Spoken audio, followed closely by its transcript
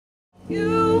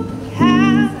You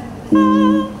have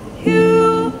all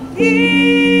you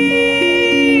need.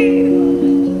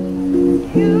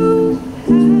 You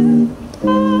have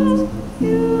all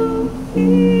you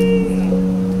need.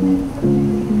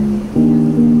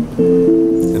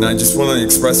 And I just want to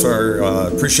express our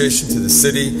appreciation to the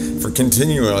city for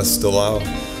continuing us to allow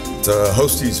to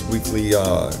host these weekly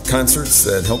concerts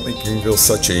that help make Greenville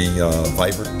such a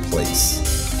vibrant place.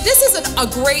 This is a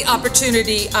great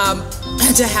opportunity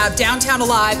to have Downtown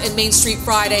Alive and Main Street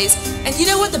Fridays. And you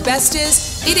know what the best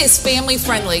is? It is family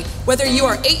friendly, whether you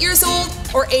are 8 years old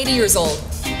or 80 years old.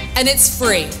 And it's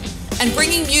free. And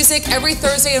bringing music every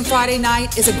Thursday and Friday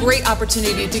night is a great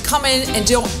opportunity to come in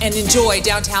and enjoy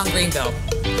downtown Greenville.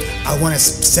 I want to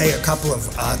say a couple of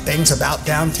things about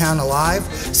Downtown Alive.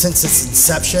 Since its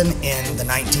inception in the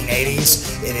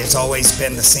 1980s, it has always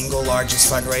been the single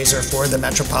largest fundraiser for the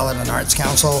Metropolitan Arts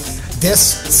Council.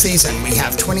 This season, we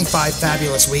have 25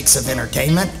 fabulous weeks of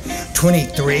entertainment.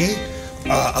 23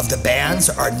 of the bands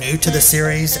are new to the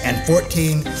series, and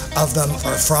 14 of them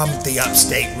are from the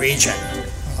Upstate region.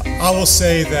 I will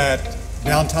say that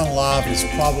Downtown Alive is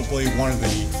probably one of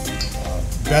the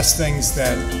best things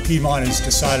that Piedmont has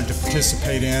decided to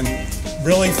participate in.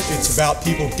 Really, it's about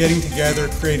people getting together,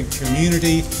 creating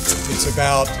community. It's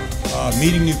about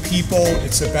meeting new people.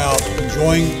 It's about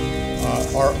enjoying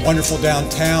our wonderful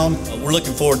downtown. We're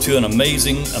looking forward to an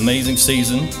amazing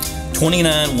season.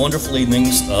 29 wonderful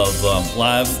evenings of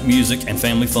live music and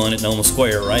family fun at NOMA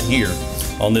Square right here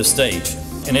on this stage.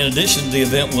 And in addition, the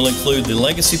event will include the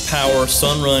Legacy Power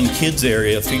Sunrun Kids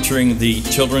area featuring the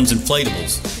children's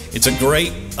inflatables. It's a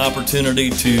great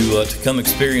opportunity to come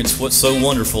experience what's so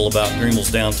wonderful about Greenville's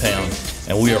downtown,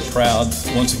 and we are proud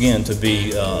once again to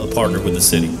be a partner with the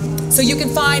city. So you can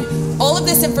find all of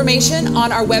this information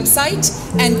on our website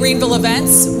and Greenville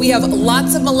events. We have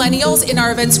lots of millennials in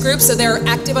our events group, so they're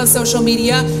active on social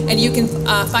media, and you can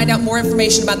find out more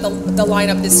information about the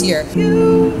lineup this year.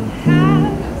 You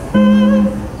have all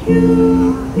you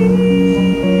need.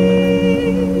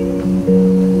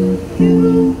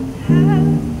 You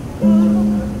have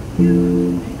all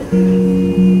you need.